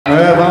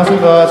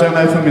반갑습니다.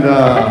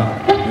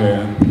 잭나이프입니다.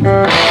 네.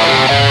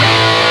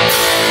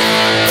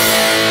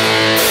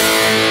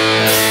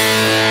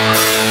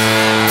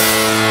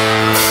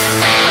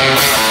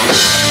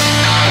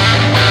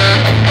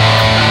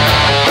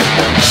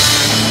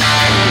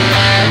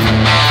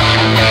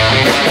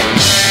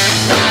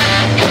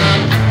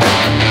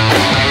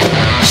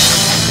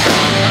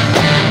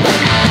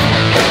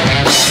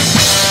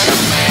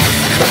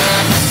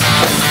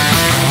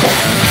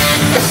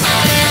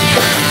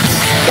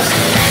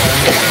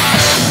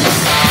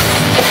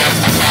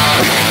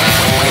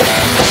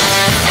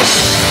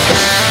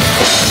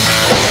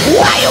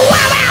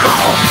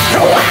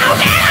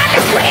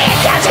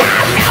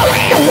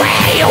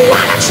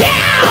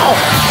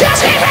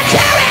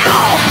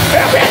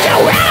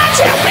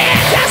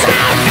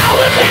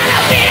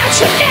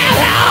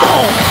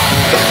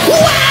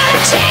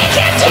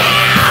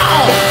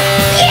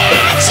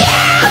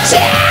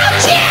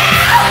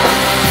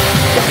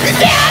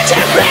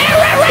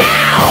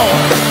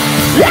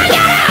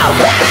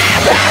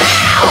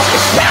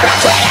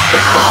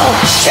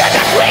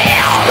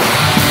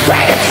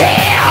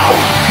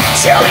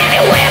 Too many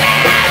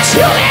women,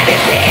 too many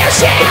fears,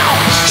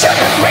 to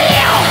the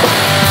real,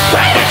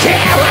 right to kill,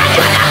 I'm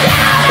gonna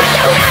blow, and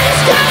the run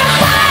is gonna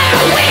fire,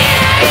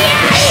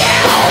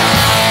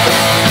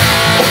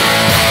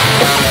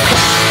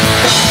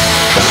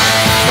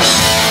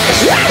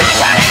 I'm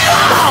not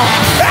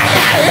forever,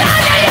 I'm not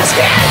under your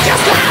skin,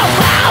 just go home,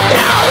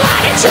 no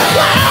money to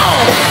blow,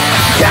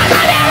 come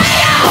on, here we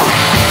go,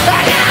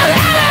 I got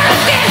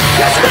everything,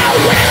 cause I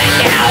really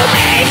know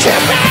me to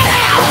be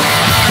hell.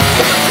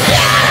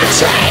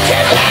 Take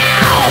it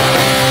down!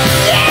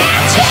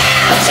 Yeah,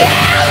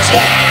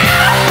 down!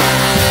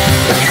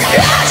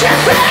 That's a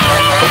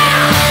barrel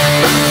around!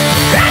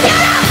 Back it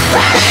up,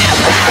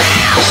 barrel!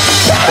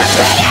 Turn it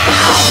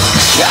down!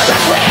 Kill the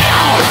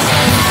wheel!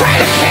 Pray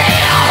to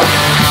kill!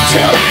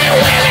 Too many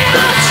women,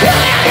 too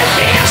many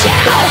fears,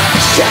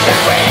 kill the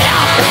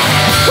wheel!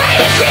 Pray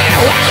to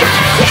kill! We're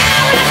gonna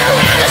down and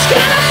around is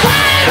gonna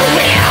find a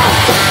wheel!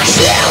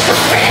 Kill the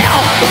wheel!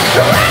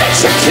 Ready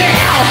to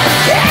kill!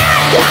 Yeah,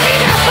 don't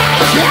enough!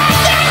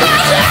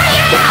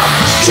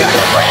 To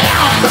the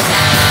real,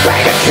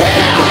 ready to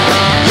kill,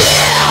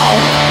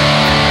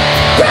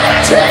 ready to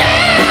kill,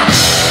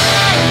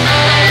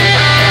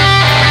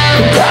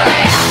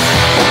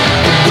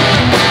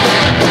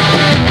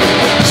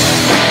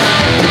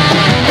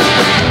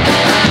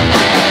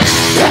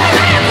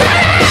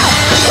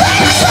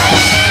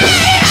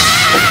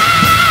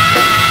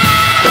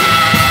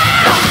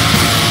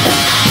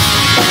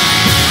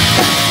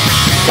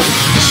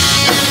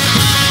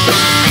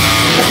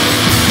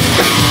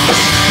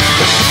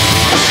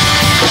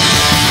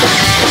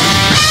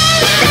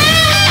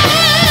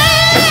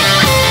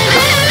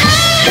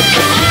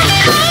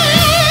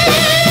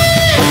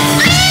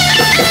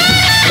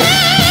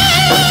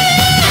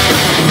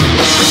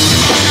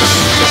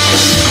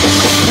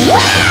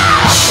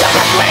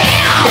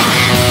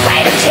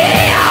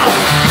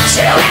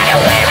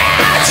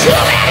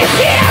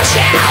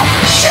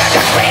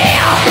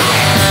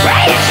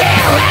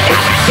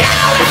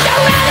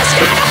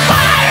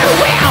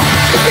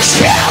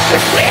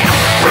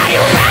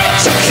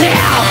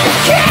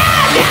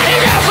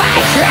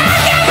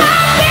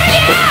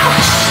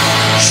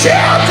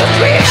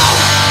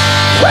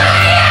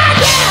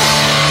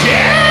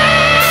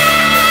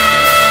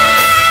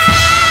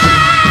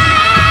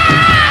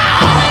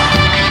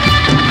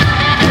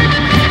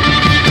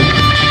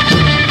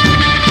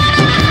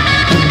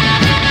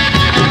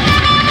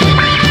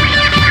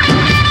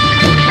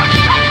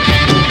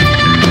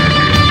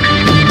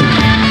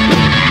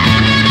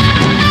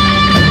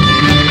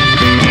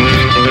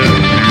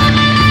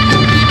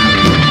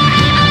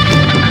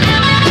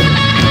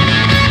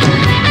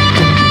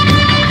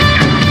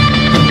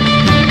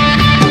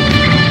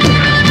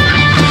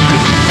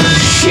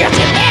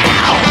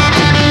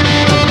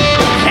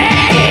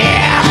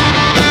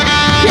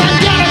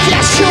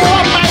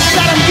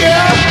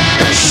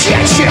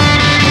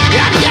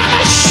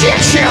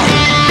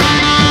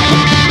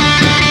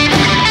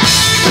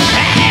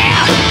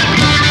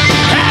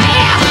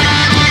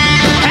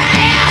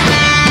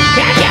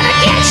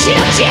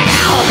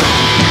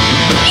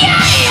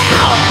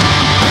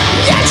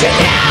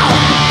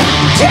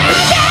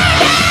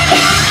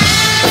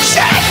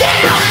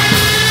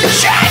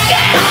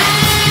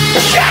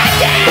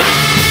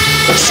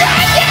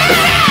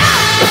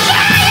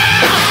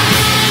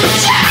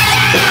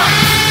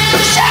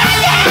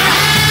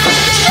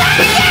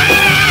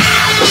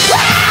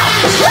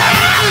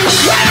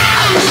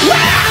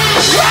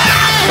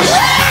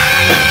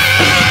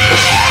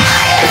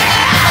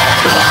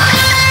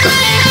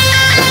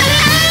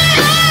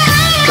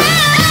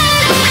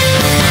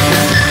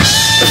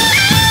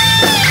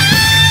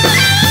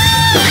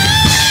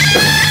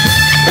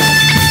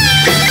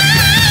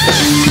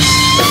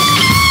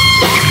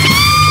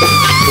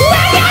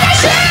 We're gonna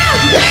shoot!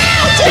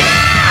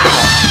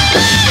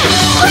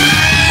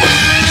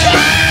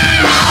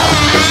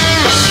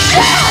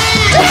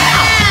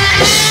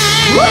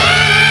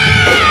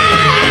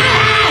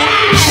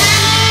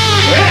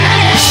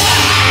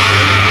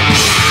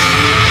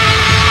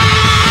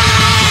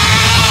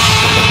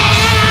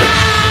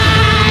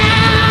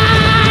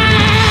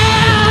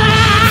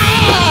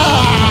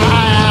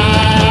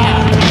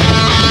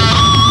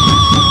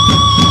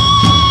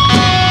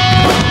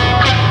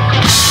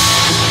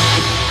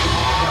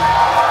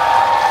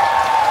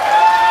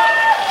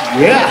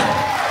 예!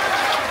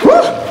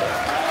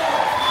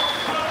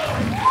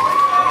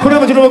 소리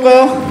한번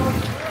질러볼까요?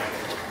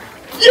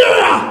 예!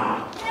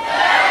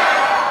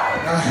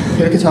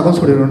 이렇게 작은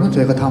소리로는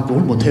저희가 다음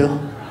곡을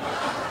못해요.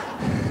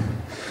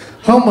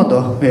 한 번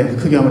더, 네,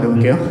 크게 한번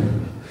해볼게요.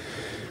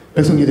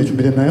 백성예대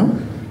준비됐나요?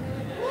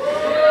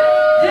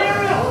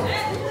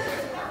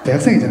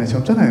 대학생이잖아요,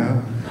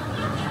 젊잖아요.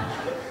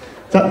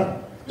 자,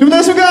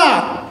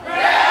 준비됐습니까?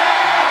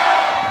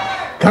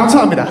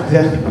 감사합니다.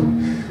 이제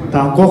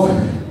다음 곡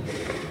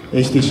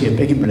ACDC의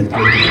백인 블랙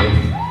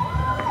들려드릴게요.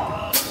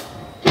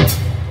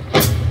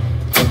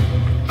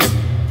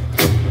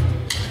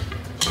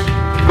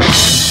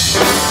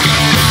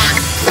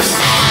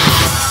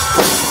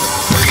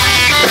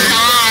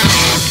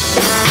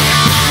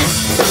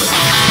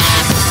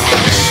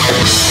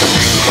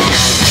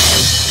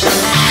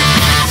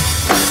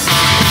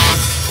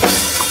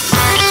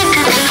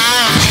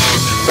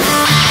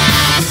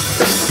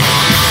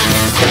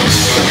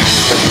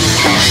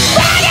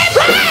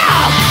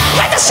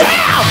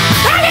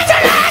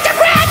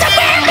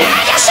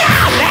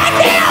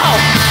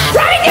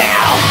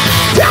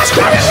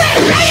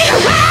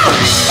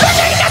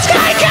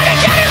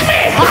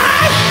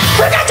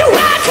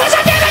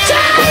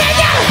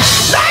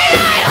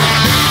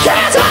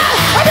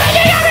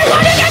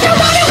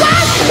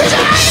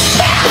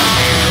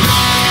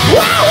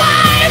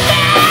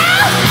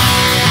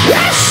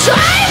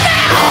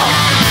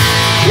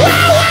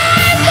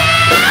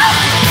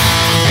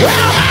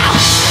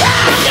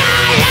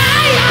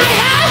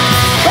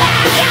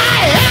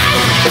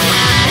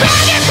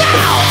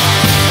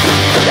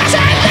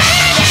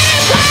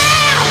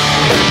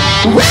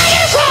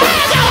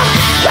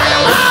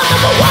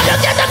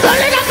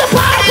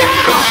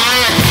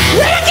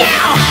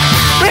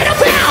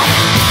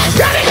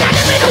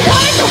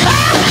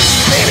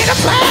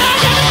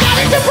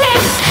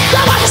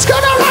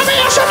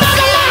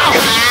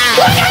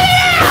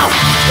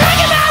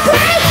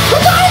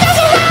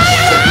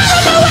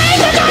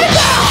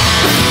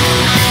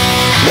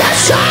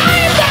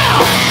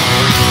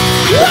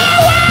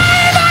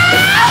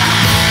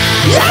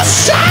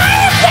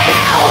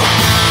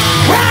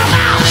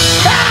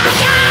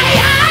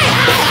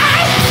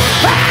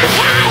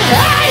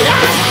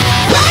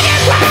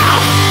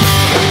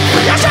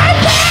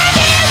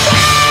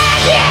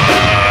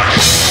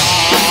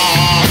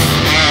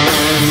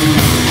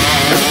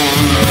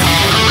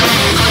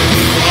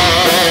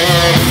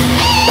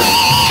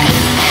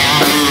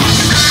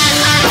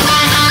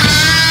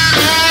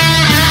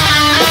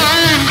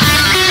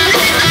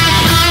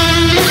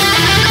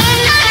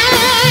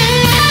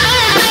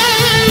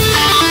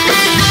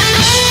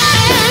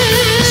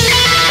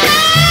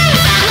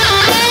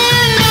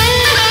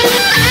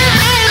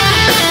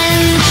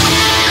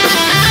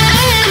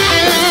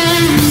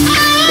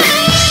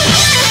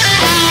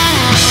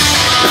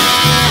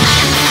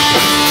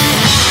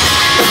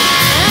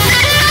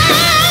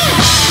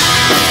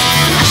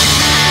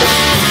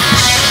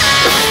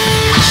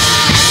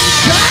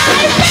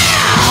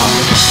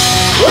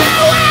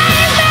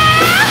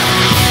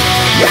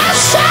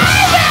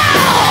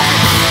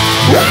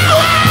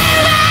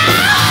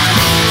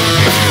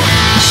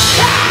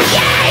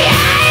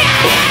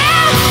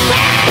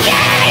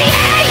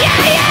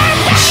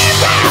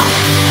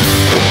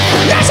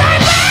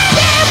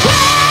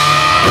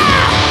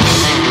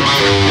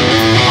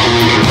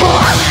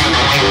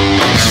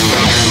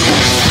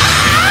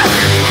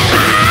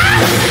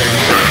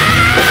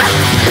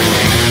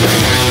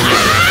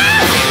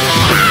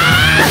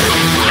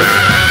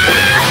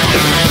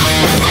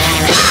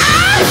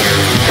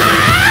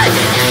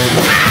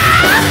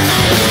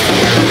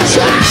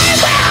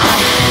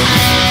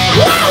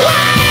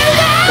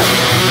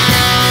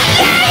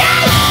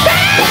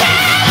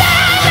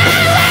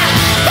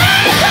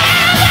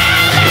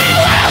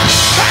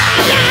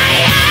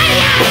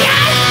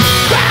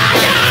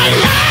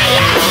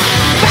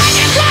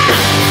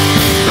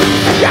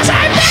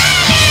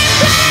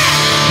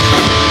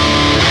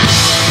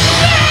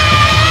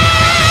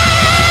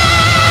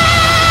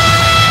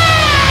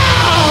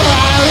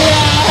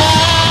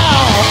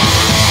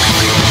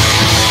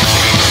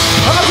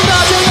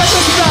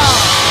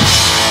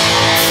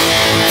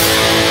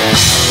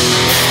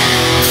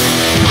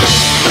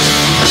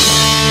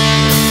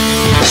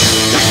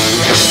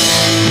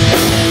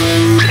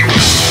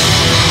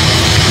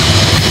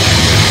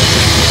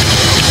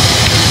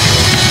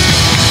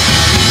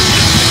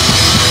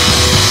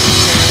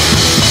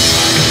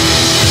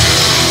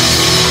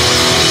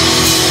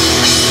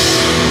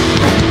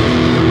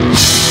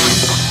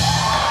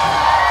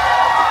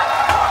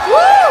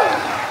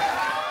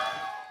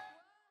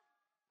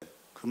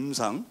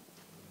 금상,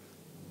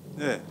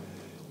 네,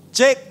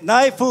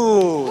 잭나이프.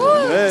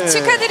 네.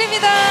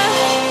 축하드립니다.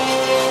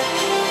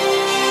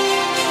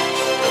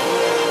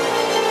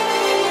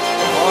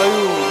 아유,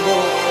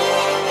 뭐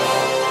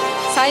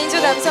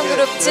 4인조 남성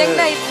그룹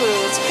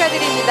잭나이프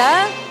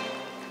축하드립니다.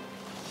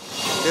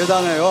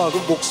 대단해요. 그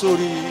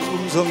목소리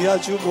음성이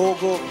아주 뭐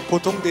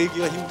보통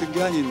내기가 힘든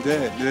게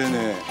아닌데,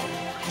 네네,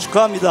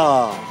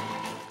 축하합니다.